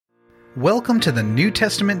Welcome to the New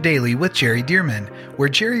Testament Daily with Jerry Dearman, where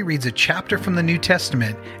Jerry reads a chapter from the New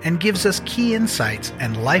Testament and gives us key insights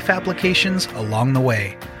and life applications along the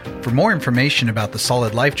way. For more information about the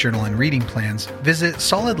Solid Life Journal and reading plans, visit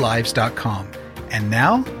solidlives.com. And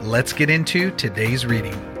now, let's get into today's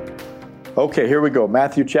reading. Okay, here we go.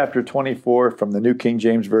 Matthew chapter 24 from the New King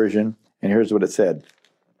James Version, and here's what it said.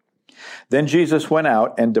 Then Jesus went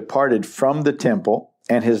out and departed from the temple,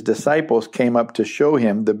 and his disciples came up to show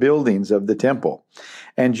him the buildings of the temple.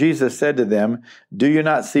 And Jesus said to them, "Do you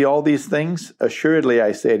not see all these things? Assuredly,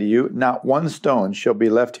 I say to you, not one stone shall be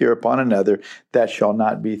left here upon another that shall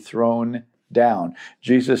not be thrown down."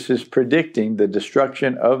 Jesus is predicting the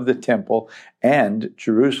destruction of the temple and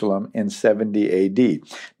Jerusalem in 70 AD.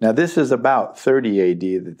 Now, this is about 30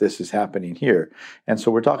 AD that this is happening here. And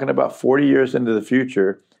so we're talking about 40 years into the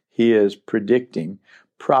future. He is predicting,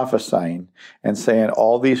 prophesying, and saying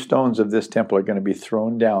all these stones of this temple are going to be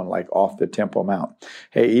thrown down like off the Temple Mount.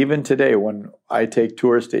 Hey, even today when I take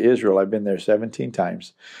tours to Israel, I've been there 17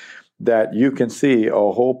 times, that you can see a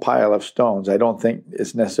whole pile of stones. I don't think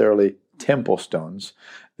it's necessarily temple stones,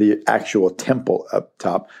 the actual temple up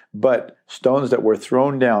top, but stones that were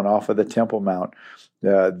thrown down off of the Temple Mount.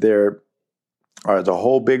 There are a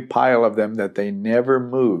whole big pile of them that they never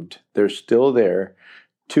moved. They're still there.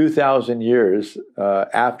 2,000 years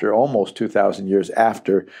after, almost 2,000 years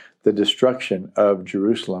after the destruction of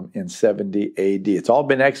Jerusalem in 70 AD. It's all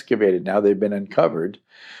been excavated now. They've been uncovered,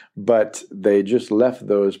 but they just left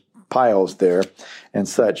those piles there and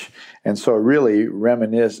such. And so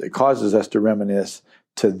it causes us to reminisce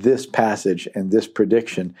to this passage and this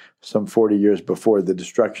prediction some 40 years before the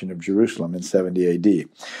destruction of Jerusalem in 70 AD.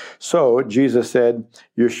 So Jesus said,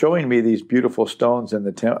 "You're showing me these beautiful stones of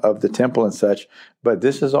the temple and such, but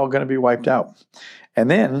this is all going to be wiped out."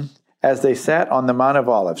 And then as they sat on the Mount of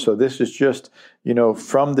Olives, so this is just,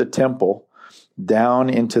 from the temple down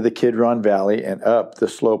into the Kidron Valley and up the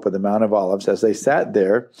slope of the Mount of Olives, as they sat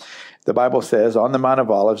there, the Bible says, on the Mount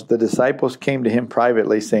of Olives, the disciples came to him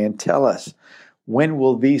privately saying, "Tell us, when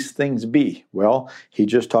will these things be?" Well, he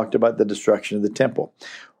just talked about the destruction of the temple.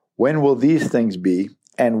 "When will these things be?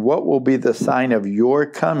 And what will be the sign of your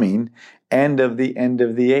coming and of the end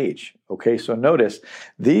of the age?" Okay, so notice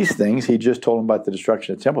these things, he just told them about the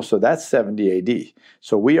destruction of the temple. So that's 70 AD.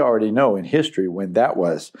 So we already know in history when that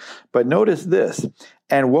was. But notice this,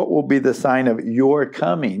 "And what will be the sign of your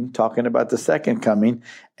coming," talking about the second coming,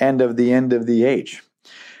 "and of the end of the age?"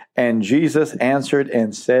 And Jesus answered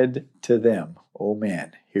and said to them, oh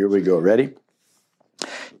man, here we go. Ready?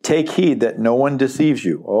 "Take heed that no one deceives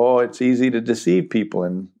you." Oh, it's easy to deceive people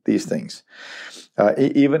in these things,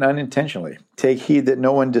 even unintentionally. "Take heed that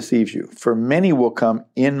no one deceives you. For many will come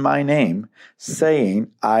in my name, saying,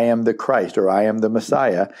 'I am the Christ,' or 'I am the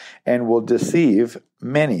Messiah,' and will deceive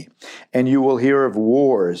many. And you will hear of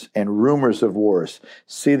wars and rumors of wars.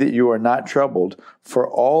 See that you are not troubled, for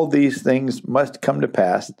all these things must come to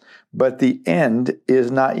pass, but the end is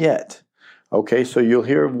not yet." Okay, so you'll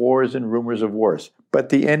hear of wars and rumors of wars, but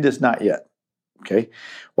the end is not yet. Okay,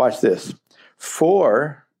 watch this.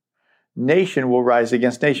 "For nation will rise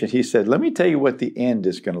against nation." He said, let me tell you what the end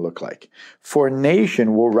is going to look like. "For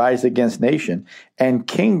nation will rise against nation, and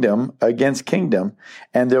kingdom against kingdom,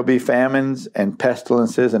 and there'll be famines and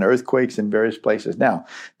pestilences and earthquakes in various places." Now,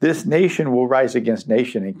 this nation will rise against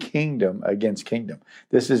nation and kingdom against kingdom.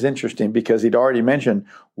 This is interesting because he'd already mentioned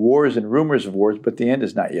wars and rumors of wars, but the end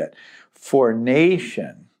is not yet. "For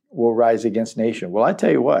nation will rise against nation." Well, I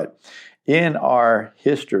tell you what, in our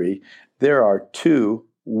history, there are two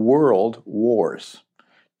world wars.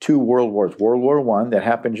 Two world wars. World War I that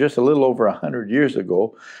happened just a little over 100 years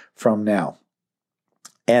ago from now.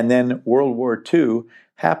 And then World War II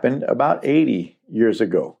happened about 80 years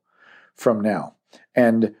ago from now.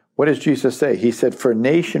 And what does Jesus say? He said, "For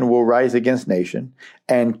nation will rise against nation,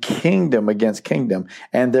 and kingdom against kingdom,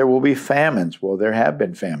 and there will be famines." Well, there have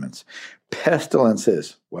been famines.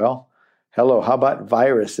 "Pestilences." Well, hello, how about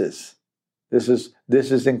viruses? This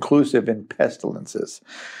is inclusive in pestilences.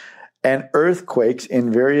 "And earthquakes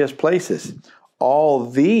in various places." All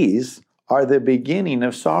these are the beginning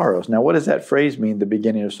of sorrows. Now, what does that phrase mean, the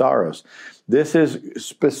beginning of sorrows? This is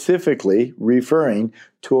specifically referring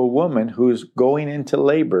to a woman who's going into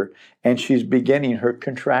labor and she's beginning her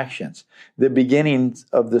contractions, the beginnings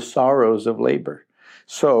of the sorrows of labor.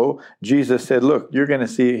 So Jesus said, look, you're going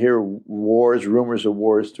to hear wars, rumors of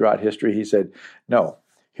wars throughout history. He said, no,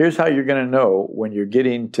 here's how you're going to know when you're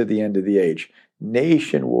getting to the end of the age.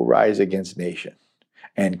 Nation will rise against nation,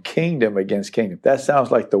 and kingdom against kingdom. That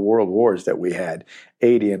sounds like the world wars that we had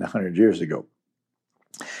 80 and 100 years ago.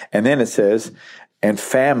 And then it says, and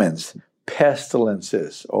famines,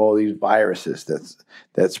 pestilences, all these viruses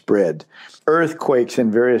that spread, earthquakes in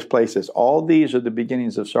various places. All these are the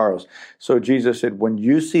beginnings of sorrows. So Jesus said, when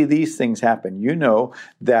you see these things happen, you know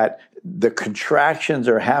that the contractions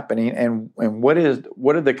are happening. And what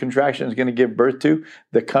are the contractions going to give birth to?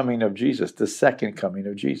 The coming of Jesus, the second coming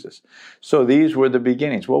of Jesus. So these were the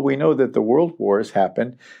beginnings. Well, we know that the world wars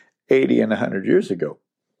happened 80 and 100 years ago.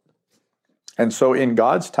 And so in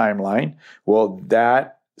God's timeline, well,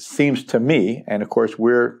 that seems to me, and of course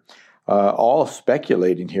we're all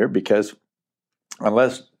speculating here, because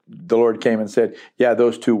unless the Lord came and said, yeah,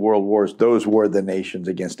 those two world wars, those were the nations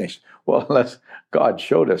against nations. Well, unless God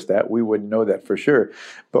showed us that, we wouldn't know that for sure.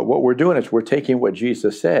 But what we're doing is we're taking what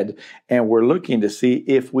Jesus said, and we're looking to see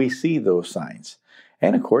if we see those signs.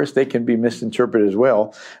 And of course, they can be misinterpreted as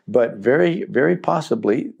well. But very, very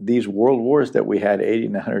possibly, these world wars that we had 80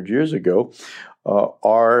 and 100 years ago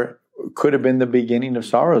could have been the beginning of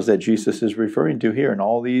sorrows that Jesus is referring to here, and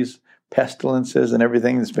all these pestilences and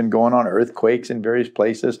everything that's been going on, earthquakes in various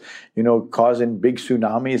places, causing big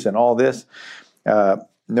tsunamis and all this.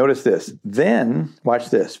 Notice this. Then, watch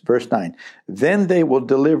this, verse 9. Then they will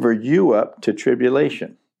deliver you up to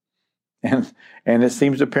tribulation. And it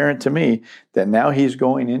seems apparent to me that now he's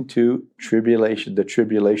going into tribulation, the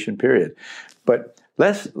tribulation period. But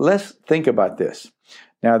let's think about this.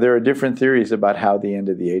 Now, there are different theories about how the end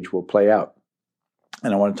of the age will play out.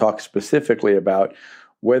 And I want to talk specifically about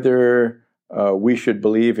whether we should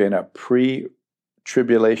believe in a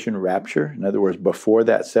pre-tribulation rapture. In other words, before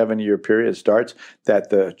that 7-year period starts,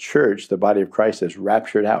 that the church, the body of Christ, is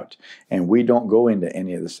raptured out, and we don't go into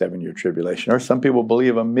any of the 7-year tribulation. Or some people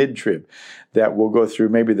believe a mid-trib, that we'll go through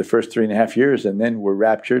maybe the first 3.5 years, and then we're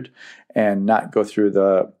raptured and not go through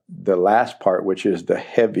the last part, which is the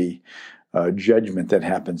heavy judgment that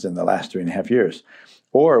happens in the last 3.5 years.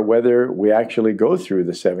 Or whether we actually go through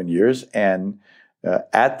the 7 years and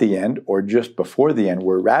at the end, or just before the end,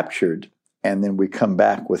 we're raptured, and then we come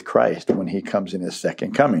back with Christ when he comes in his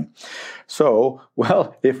second coming. So,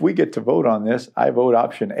 well, if we get to vote on this, I vote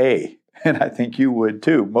option A, and I think you would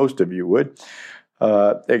too. Most of you would,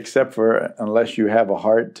 except for unless you have a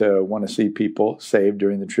heart to want to see people saved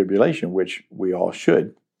during the tribulation, which we all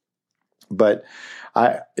should. But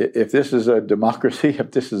if this is a democracy,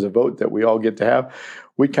 if this is a vote that we all get to have,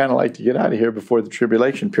 we'd kind of like to get out of here before the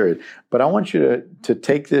tribulation period. But I want you to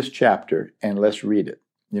take this chapter and let's read it.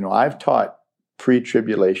 I've taught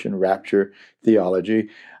pre-tribulation rapture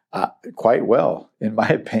theology quite well, in my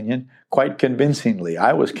opinion, quite convincingly.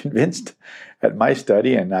 I was convinced at my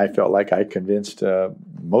study, and I felt like I convinced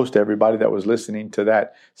most everybody that was listening to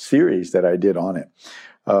that series that I did on it.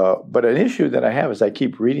 But an issue that I have is I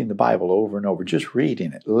keep reading the Bible over and over, just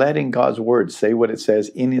reading it, letting God's word say what it says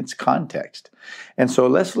in its context. And so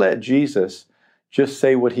let's let Jesus just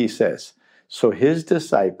say what he says. So his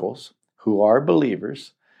disciples, who are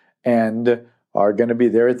believers and are going to be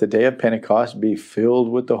there at the day of Pentecost, be filled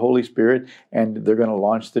with the Holy Spirit, and they're going to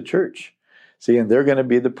launch the church. See, and they're going to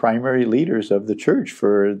be the primary leaders of the church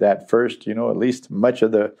for that first, at least much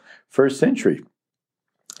of the first century.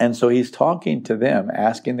 And so he's talking to them,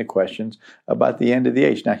 asking the questions about the end of the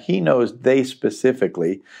age. Now, he knows they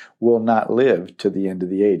specifically will not live to the end of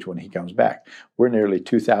the age when he comes back. We're nearly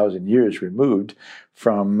 2,000 years removed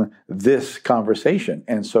from this conversation.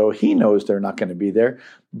 And so he knows they're not going to be there,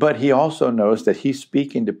 but he also knows that he's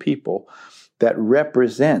speaking to people that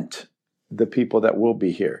represent the people that will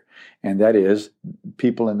be here. And that is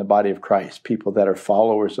people in the body of Christ, people that are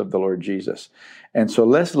followers of the Lord Jesus. And so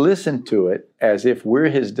let's listen to it as if we're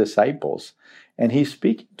his disciples and he's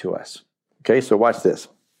speaking to us. Okay, so watch this.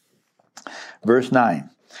 Verse 9.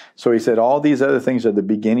 So he said, all these other things are the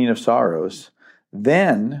beginning of sorrows.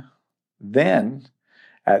 Then,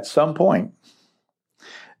 at some point,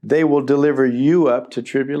 they will deliver you up to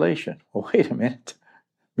tribulation. Well, wait a minute.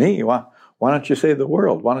 Me? Why don't you say the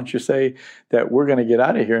world? Why don't you say that we're going to get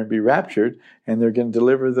out of here and be raptured, and they're going to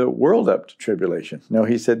deliver the world up to tribulation? No,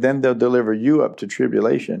 he said, then they'll deliver you up to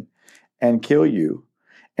tribulation and kill you,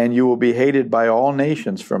 and you will be hated by all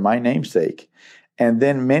nations for my name's sake. And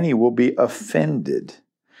then many will be offended,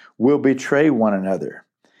 will betray one another,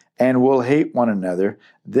 and will hate one another.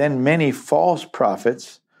 Then many false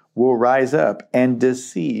prophets will rise up and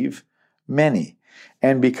deceive many.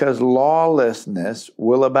 And because lawlessness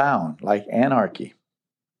will abound, like anarchy.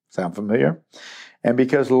 Sound familiar? And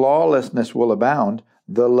because lawlessness will abound,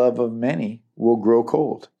 the love of many will grow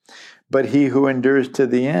cold. But he who endures to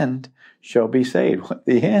the end shall be saved. What,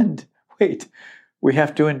 the end? Wait, we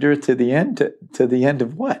have to endure to the end? To the end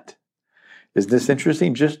of what? Is this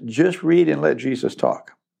interesting? Just read and let Jesus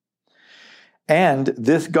talk. And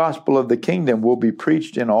this gospel of the kingdom will be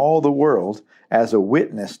preached in all the world as a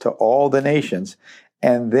witness to all the nations,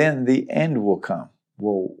 and then the end will come.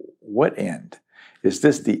 Well, what end? Is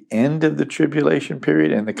this the end of the tribulation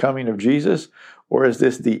period and the coming of Jesus? Or is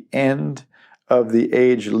this the end of the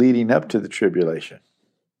age leading up to the tribulation?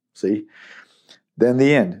 See? Then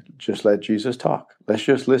the end. Just let Jesus talk. Let's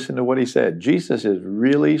just listen to what he said. Jesus is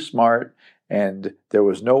really smart, and there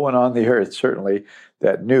was no one on the earth, certainly,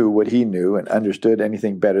 that knew what he knew and understood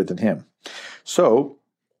anything better than him. So,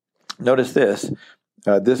 notice this.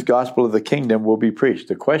 This gospel of the kingdom will be preached.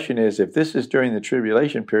 The question is, if this is during the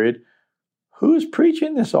tribulation period, who's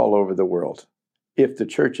preaching this all over the world if the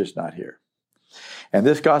church is not here? And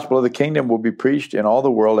this gospel of the kingdom will be preached in all the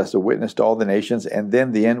world as a witness to all the nations, and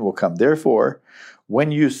then the end will come. Therefore,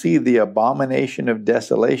 when you see the abomination of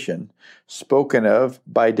desolation spoken of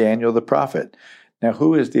by Daniel the prophet. Now,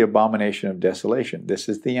 who is the abomination of desolation? This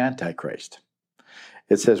is the Antichrist.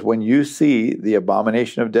 It says, when you see the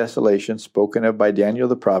abomination of desolation spoken of by Daniel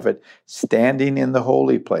the prophet standing in the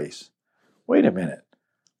holy place. Wait a minute.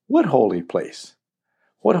 What holy place?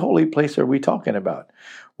 What holy place are we talking about?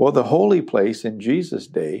 Well, the holy place in Jesus'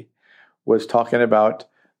 day was talking about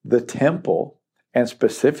the temple, and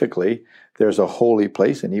specifically, there's a holy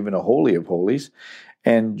place and even a holy of holies.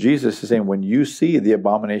 And Jesus is saying, when you see the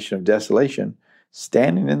abomination of desolation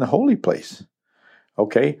standing in the holy place.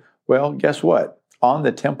 Okay, well, guess what? On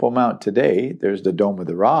the Temple Mount today, there's the Dome of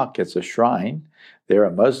the Rock. It's a shrine. They're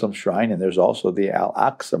a Muslim shrine, and there's also the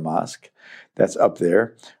Al-Aqsa Mosque that's up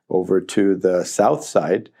there over to the south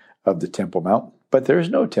side of the Temple Mount. But there's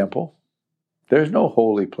no temple. There's no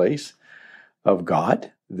holy place of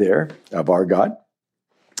God there, of our God.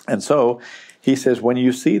 And so he says, when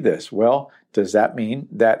you see this, well, does that mean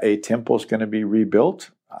that a temple is going to be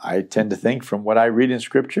rebuilt? I tend to think from what I read in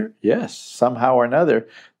Scripture, yes, somehow or another,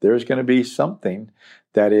 there's going to be something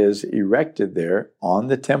that is erected there on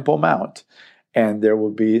the Temple Mount, and there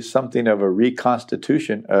will be something of a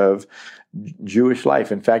reconstitution of Jewish life.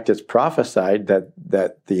 In fact, it's prophesied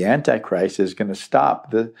that the Antichrist is going to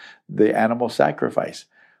stop the animal sacrifice.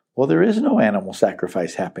 Well, there is no animal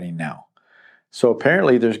sacrifice happening now. So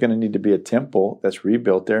apparently there's going to need to be a temple that's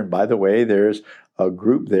rebuilt there. And by the way, there's a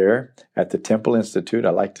group there at the Temple Institute.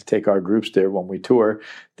 I like to take our groups there when we tour.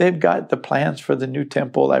 They've got the plans for the new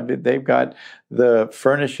temple. They've got the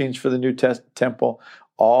furnishings for the new temple,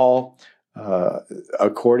 all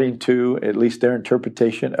according to at least their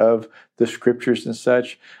interpretation of the scriptures and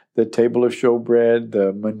such. The table of showbread,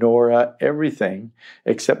 the menorah, everything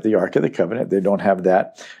except the Ark of the Covenant. They don't have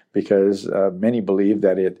that because many believe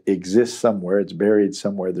that it exists somewhere. It's buried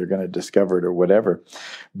somewhere. They're going to discover it or whatever.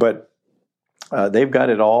 But they've got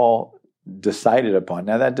it all decided upon.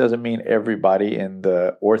 Now, that doesn't mean everybody in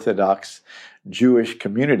the Orthodox Jewish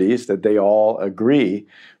communities that they all agree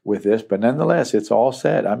with this, but nonetheless, it's all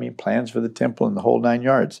set. I mean, plans for the temple and the whole 9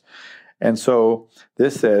 yards. And so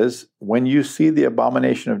this says, when you see the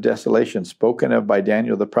abomination of desolation spoken of by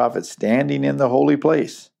Daniel the prophet standing in the holy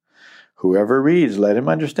place, whoever reads, let him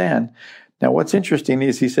understand. Now, what's interesting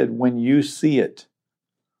is he said, when you see it.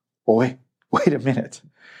 Well, wait a minute.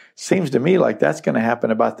 Seems to me like that's going to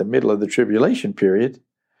happen about the middle of the tribulation period.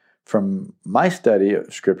 From my study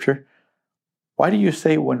of Scripture, why do you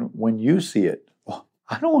say when you see it? Well,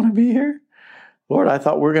 I don't want to be here. Lord, I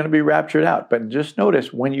thought we were going to be raptured out. But just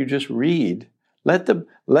notice, when you just read, let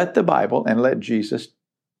the Bible and let Jesus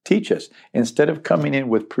teach us. Instead of coming in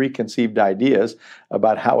with preconceived ideas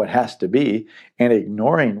about how it has to be and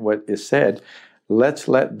ignoring what is said, let's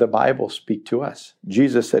let the Bible speak to us.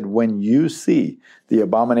 Jesus said, when you see the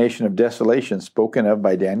abomination of desolation spoken of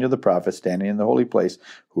by Daniel the prophet standing in the holy place,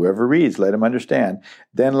 whoever reads, let him understand.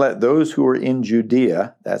 Then let those who are in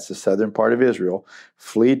Judea, that's the southern part of Israel,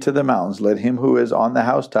 flee to the mountains. Let him who is on the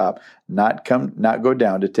housetop not go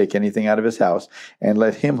down to take anything out of his house, and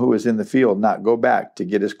let him who is in the field not go back to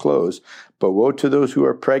get his clothes. But woe to those who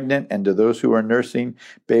are pregnant and to those who are nursing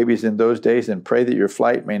babies in those days, and pray that your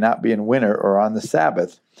flight may not be in winter or on the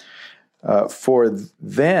Sabbath. For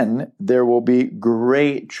then there will be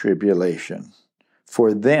great tribulation.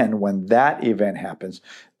 For then, when that event happens,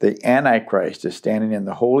 the Antichrist is standing in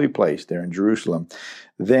the holy place there in Jerusalem.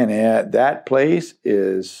 Then that place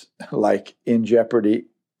is like in jeopardy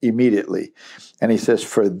immediately. And he says,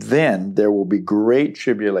 for then there will be great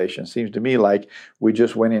tribulation. Seems to me like we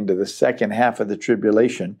just went into the second half of the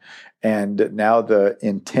tribulation, and now the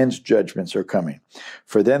intense judgments are coming.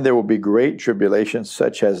 For then there will be great tribulation,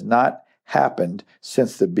 such as not happened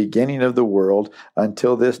since the beginning of the world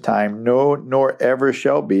until this time, no, nor ever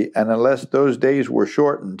shall be, and unless those days were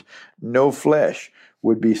shortened, no flesh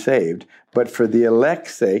would be saved. But for the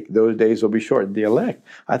elect's sake, those days will be shortened. The elect,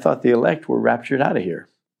 I thought the elect were raptured out of here.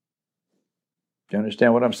 Do you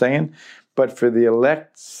understand what I'm saying? But for the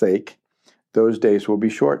elect's sake, those days will be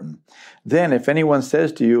shortened. Then if anyone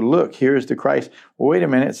says to you, look, here is the Christ. Well, wait a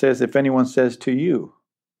minute, it says if anyone says to you.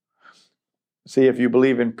 See, if you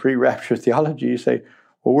believe in pre-rapture theology, you say,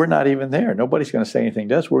 well, we're not even there. Nobody's going to say anything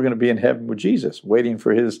to us. We're going to be in heaven with Jesus, waiting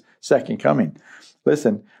for his second coming.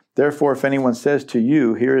 Listen, therefore, if anyone says to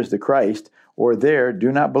you, here is the Christ, or there,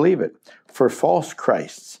 do not believe it. For false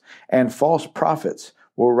Christs and false prophets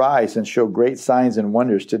will rise and show great signs and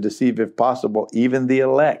wonders to deceive, if possible, even the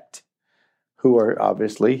elect, who are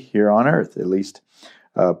obviously here on earth, at least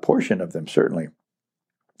a portion of them, certainly.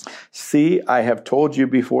 See, I have told you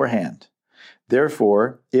beforehand.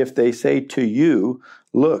 Therefore, if they say to you,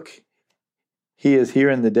 look, he is here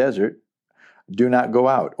in the desert, do not go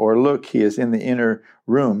out. Or look, he is in the inner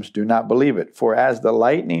rooms, do not believe it. For as the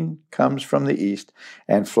lightning comes from the east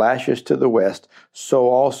and flashes to the west, so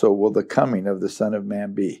also will the coming of the Son of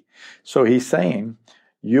Man be. So he's saying,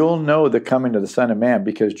 you'll know the coming of the Son of Man,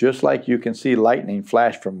 because just like you can see lightning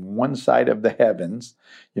flash from one side of the heavens,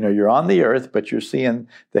 you're on the earth, but you're seeing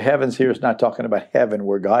the heavens here is not talking about heaven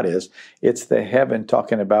where God is. It's the heaven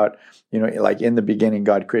talking about, like in the beginning,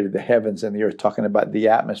 God created the heavens and the earth, talking about the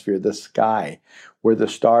atmosphere, the sky, where the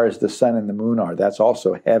stars, the sun, and the moon are. That's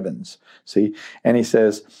also heavens. See? And he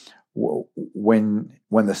says, when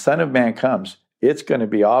the Son of Man comes, it's going to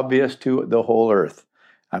be obvious to the whole earth.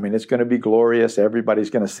 I mean, it's going to be glorious. Everybody's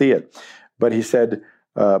going to see it. But he said,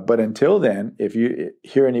 but until then, if you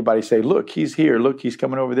hear anybody say, look, he's here, look, he's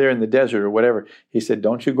coming over there in the desert or whatever, he said,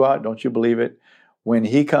 don't you go out, don't you believe it. When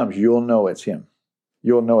he comes, you'll know it's him.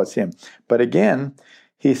 You'll know it's him. But again,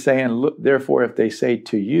 he's saying, look, therefore, if they say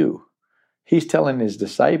to you, he's telling his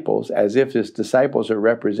disciples, as if his disciples are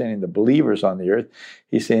representing the believers on the earth,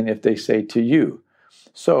 he's saying, if they say to you.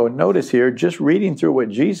 So notice here, just reading through what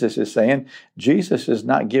Jesus is saying, Jesus is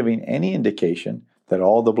not giving any indication that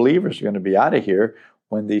all the believers are going to be out of here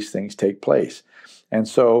when these things take place. And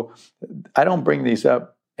so I don't bring these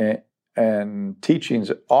up and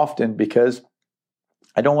teachings often because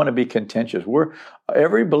I don't want to be contentious.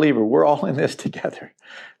 Every believer, we're all in this together.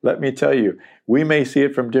 Let me tell you, we may see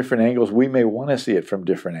it from different angles. We may want to see it from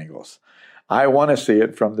different angles. I want to see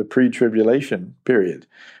it from the pre-tribulation period.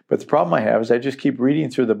 But the problem I have is I just keep reading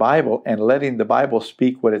through the Bible and letting the Bible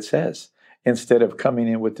speak what it says, instead of coming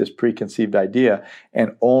in with this preconceived idea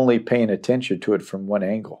and only paying attention to it from one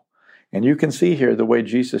angle. And you can see here the way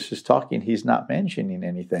Jesus is talking, he's not mentioning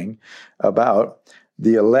anything about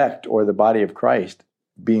the elect or the body of Christ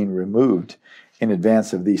being removed in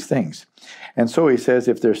advance of these things. And so he says,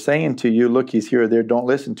 if they're saying to you, look, he's here or there, don't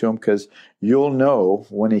listen to him, because you'll know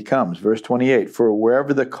when he comes. Verse 28, for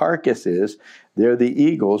wherever the carcass is, there the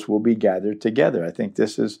eagles will be gathered together. I think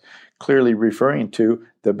this is clearly referring to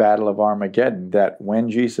the Battle of Armageddon, that when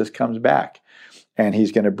Jesus comes back and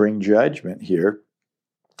he's going to bring judgment here,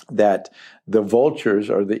 that the vultures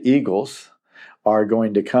or the eagles are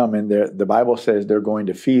going to come, and the Bible says they're going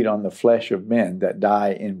to feed on the flesh of men that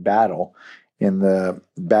die in battle, in the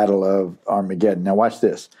Battle of Armageddon. Now watch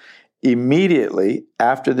this. Immediately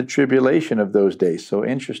after the tribulation of those days, so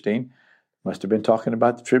interesting, must have been talking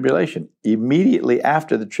about the tribulation. Immediately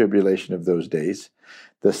after the tribulation of those days,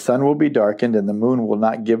 the sun will be darkened and the moon will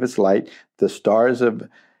not give its light. The stars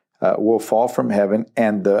will fall from heaven,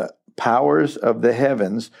 and the powers of the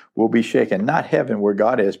heavens will be shaken. Not heaven where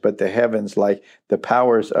God is, but the heavens, like the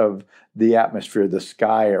powers of the atmosphere, the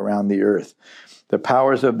sky around the earth. The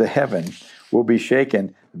powers of the heaven will be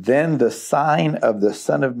shaken. Then the sign of the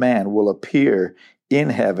Son of Man will appear in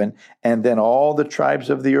heaven, and then all the tribes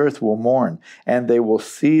of the earth will mourn, and they will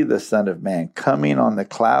see the Son of Man coming on the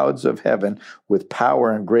clouds of heaven with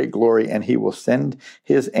power and great glory, and he will send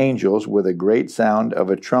his angels with a great sound of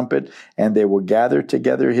a trumpet, and they will gather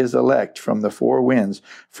together his elect from the four winds,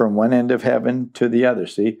 from one end of heaven to the other.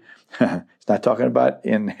 See? It's not talking about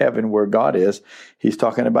in heaven where God is. He's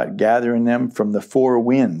talking about gathering them from the four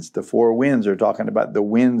winds. The four winds are talking about the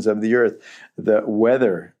winds of the earth, the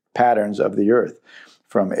weather patterns of the earth,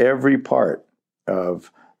 from every part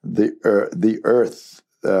of the earth,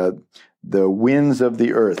 the winds of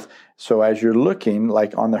the earth. So as you're looking,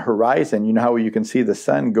 like on the horizon, you know how you can see the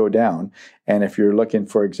sun go down. And if you're looking,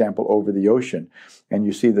 for example, over the ocean, and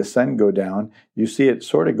you see the sun go down, you see it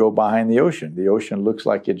sort of go behind the ocean. The ocean looks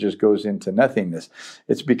like it just goes into nothingness.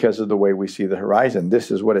 It's because of the way we see the horizon. This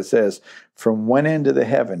is what it says. From one end of the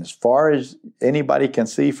heaven, as far as anybody can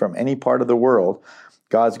see from any part of the world,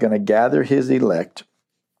 God's going to gather his elect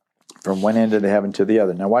from one end of the heaven to the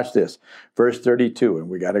other. Now watch this. Verse 32, and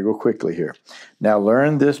we got to go quickly here. Now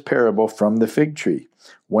learn this parable from the fig tree.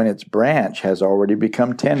 When its branch has already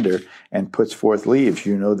become tender and puts forth leaves,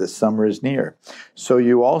 you know that summer is near. So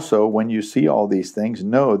you also, when you see all these things,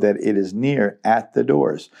 know that it is near at the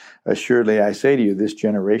doors. Assuredly, I say to you, this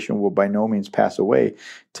generation will by no means pass away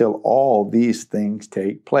till all these things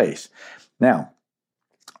take place. Now,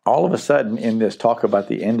 all of a sudden, in this talk about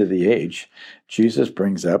the end of the age, Jesus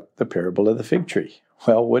brings up the parable of the fig tree.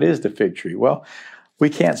 Well, what is the fig tree? Well, we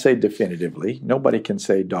can't say definitively. Nobody can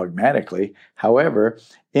say dogmatically. However,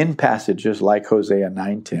 in passages like Hosea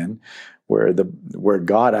 9:10, where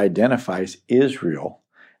God identifies Israel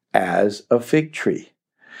as a fig tree.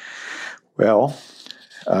 Well,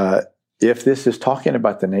 if this is talking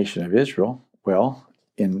about the nation of Israel, well,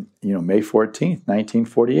 in May 14th,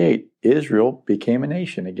 1948, Israel became a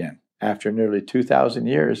nation again after nearly 2,000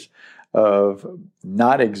 years of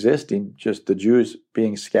not existing, just the Jews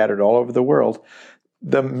being scattered all over the world.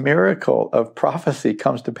 The miracle of prophecy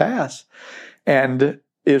comes to pass, and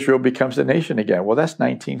Israel becomes a nation again. Well, that's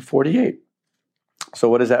 1948. So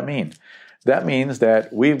what does that mean? That means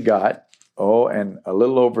that we've got, and a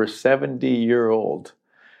little over 70-year-old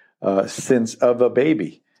since of a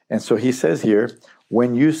baby. And so he says here,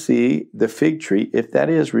 when you see the fig tree, if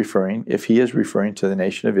he is referring to the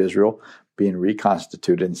nation of Israel being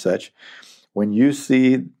reconstituted and such, when you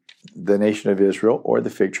see the nation of Israel or the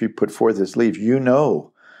fig tree put forth its leaves, you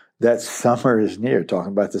know that summer is near,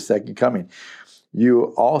 talking about the second coming.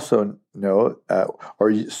 You also know,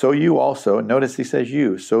 notice he says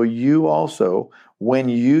you, so you also, when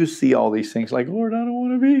you see all these things, like, Lord, I don't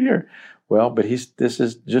want to be here. Well, but this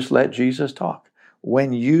is just let Jesus talk.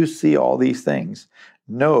 When you see all these things,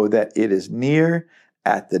 know that it is near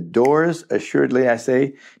at the doors. Assuredly, I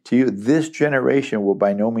say to you, this generation will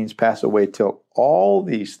by no means pass away till all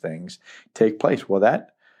these things take place. Well,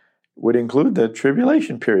 that would include the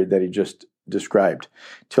tribulation period that he just described,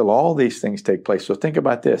 till all these things take place. So think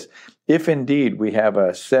about this. If indeed we have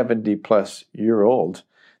a 70-plus-year-old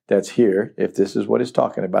that's here, if this is what it's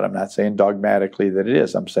talking about, I'm not saying dogmatically that it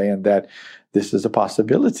is. I'm saying that this is a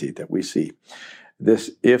possibility that we see.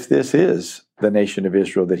 If this is the nation of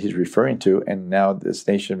Israel that he's referring to, and now this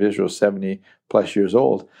nation of Israel is 70-plus years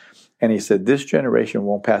old, and he said, this generation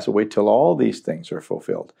won't pass away till all these things are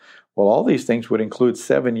fulfilled. Well, all these things would include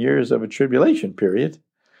 7 years of a tribulation period.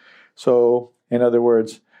 So, in other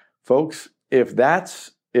words, folks, if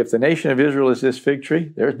the nation of Israel is this fig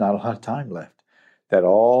tree, there's not a lot of time left that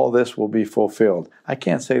all this will be fulfilled. I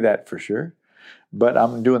can't say that for sure, but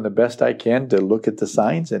I'm doing the best I can to look at the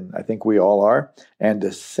signs, and I think we all are, and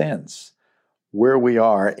to sense where we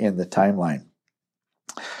are in the timeline.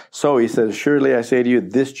 So he says, surely I say to you,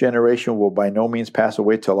 this generation will by no means pass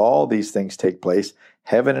away till all these things take place.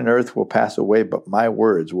 Heaven and earth will pass away, but my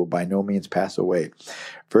words will by no means pass away.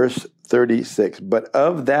 Verse 36, but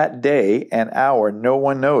of that day and hour no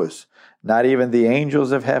one knows, not even the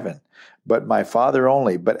angels of heaven, but my Father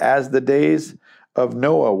only. But as the days of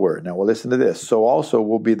Noah were. Now, well, listen to this. So also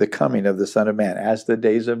will be the coming of the Son of Man. As the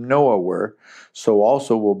days of Noah were, so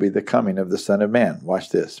also will be the coming of the Son of Man. Watch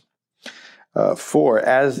this. For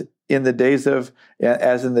as in the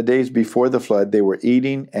days before the flood, they were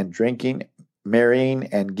eating and drinking, marrying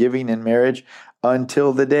and giving in marriage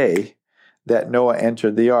until the day that Noah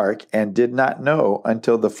entered the ark, and did not know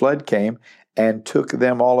until the flood came and took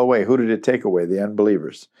them all away. Who did it take away? The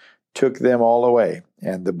unbelievers. Took them all away,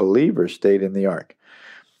 and the believers stayed in the ark.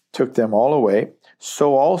 Took them all away.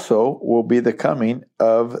 So also will be the coming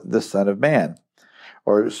of the Son of Man.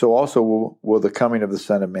 Or so also will the coming of the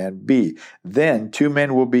Son of Man be. Then 2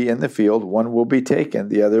 men will be in the field, one will be taken,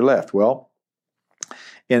 the other left. Well,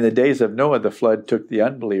 in the days of Noah, the flood took the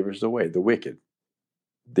unbelievers away, the wicked,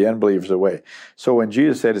 the unbelievers away. So when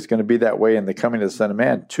Jesus said it's going to be that way in the coming of the Son of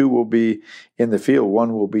Man, 2 will be in the field,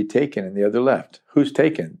 one will be taken, and the other left. Who's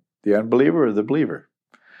taken? The unbeliever or the believer?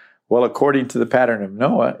 Well, according to the pattern of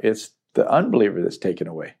Noah, it's the unbeliever that's taken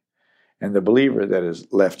away, and the believer that is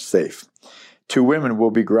left safe. 2 women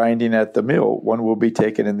will be grinding at the mill, one will be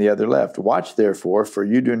taken and the other left. Watch therefore, for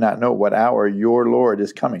you do not know what hour your Lord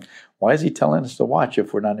is coming. Why is he telling us to watch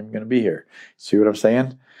if we're not even going to be here? See what I'm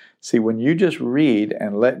saying? See, when you just read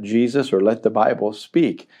and let Jesus or let the Bible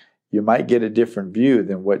speak, you might get a different view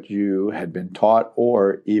than what you had been taught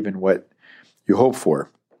or even what you hope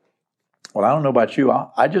for. Well, I don't know about you.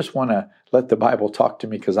 I just want to let the Bible talk to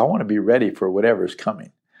me because I want to be ready for whatever's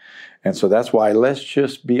coming. And so that's why let's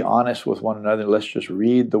just be honest with one another. Let's just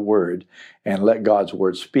read the Word and let God's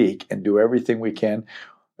Word speak and do everything we can.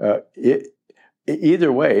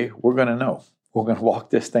 Either way, we're going to know. we're going to walk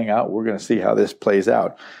this thing out. We're going to see how this plays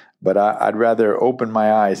out. But I'd rather open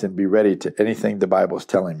my eyes and be ready to anything the Bible's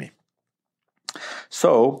telling me.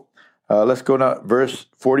 So let's go to verse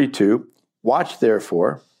 42. Watch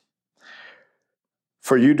therefore,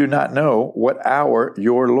 for you do not know what hour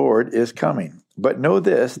your Lord is coming. But know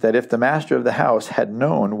this, that if the master of the house had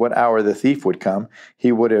known what hour the thief would come,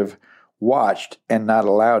 he would have watched and not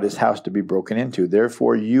allowed his house to be broken into.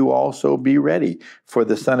 Therefore, you also be ready, for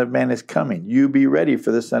the Son of Man is coming. You be ready,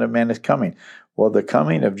 for the Son of Man is coming. Well, the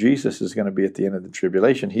coming of Jesus is going to be at the end of the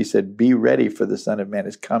tribulation. He said, be ready, for the Son of Man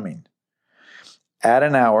is coming. At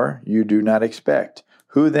an hour you do not expect.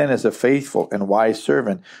 Who then is a faithful and wise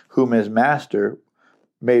servant, whom his master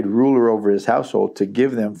made ruler over his household to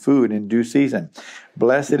give them food in due season?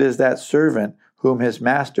 Blessed is that servant whom his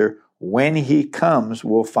master, when he comes,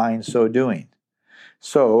 will find so doing.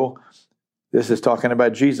 So, this is talking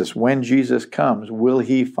about Jesus. When Jesus comes, will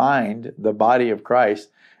he find the body of Christ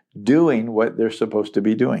doing what they're supposed to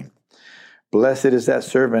be doing? Blessed is that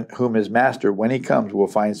servant whom his master, when he comes, will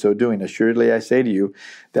find so doing. Assuredly, I say to you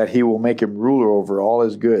that he will make him ruler over all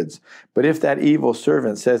his goods. But if that evil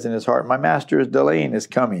servant says in his heart, my master is delaying his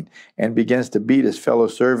coming, and begins to beat his fellow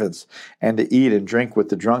servants, and to eat and drink with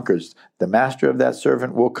the drunkards, the master of that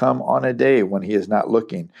servant will come on a day when he is not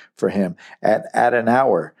looking for him, at an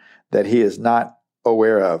hour that he is not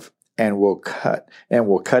aware of, and will cut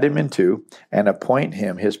him in two, and appoint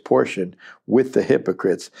him his portion with the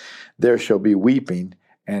hypocrites. There shall be weeping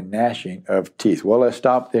and gnashing of teeth. Well, let's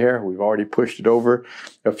stop there. We've already pushed it over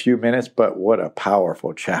a few minutes, but what a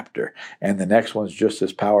powerful chapter. And the next one's just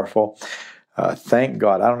as powerful. Thank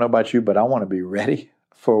God. I don't know about you, but I want to be ready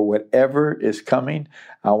for whatever is coming.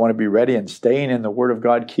 I want to be ready, and staying in the Word of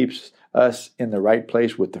God keeps us in the right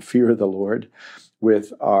place with the fear of the Lord,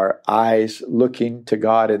 with our eyes looking to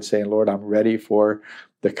God and saying, Lord, I'm ready for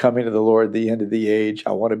the coming of the Lord, the end of the age.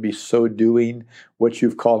 I want to be so doing what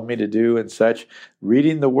you've called me to do and such.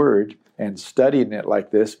 Reading the Word and studying it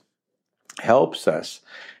like this helps us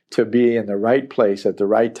to be in the right place at the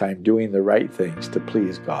right time, doing the right things to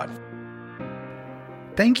please God.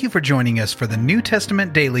 Thank you for joining us for the New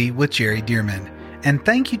Testament Daily with Jerry Dirmann. And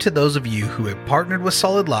thank you to those of you who have partnered with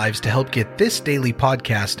Solid Lives to help get this daily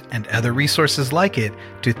podcast and other resources like it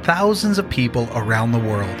to thousands of people around the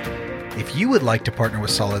world. If you would like to partner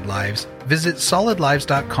with Solid Lives, visit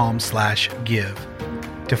solidlives.com/give.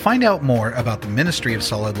 To find out more about the ministry of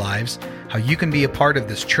Solid Lives, how you can be a part of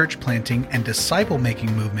this church planting and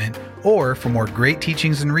disciple-making movement, or for more great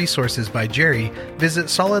teachings and resources by Jerry, visit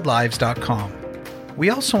solidlives.com. We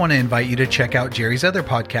also want to invite you to check out Jerry's other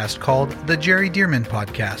podcast called The Jerry Dirmann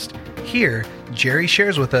Podcast. Here, Jerry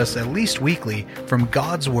shares with us at least weekly from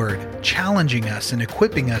God's Word, challenging us and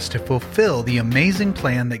equipping us to fulfill the amazing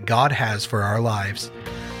plan that God has for our lives.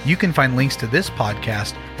 You can find links to this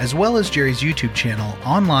podcast as well as Jerry's YouTube channel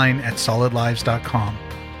online at solidlives.com.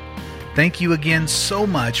 Thank you again so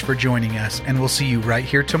much for joining us, and we'll see you right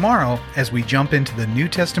here tomorrow as we jump into the New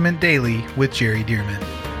Testament Daily with Jerry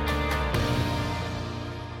Dirmann.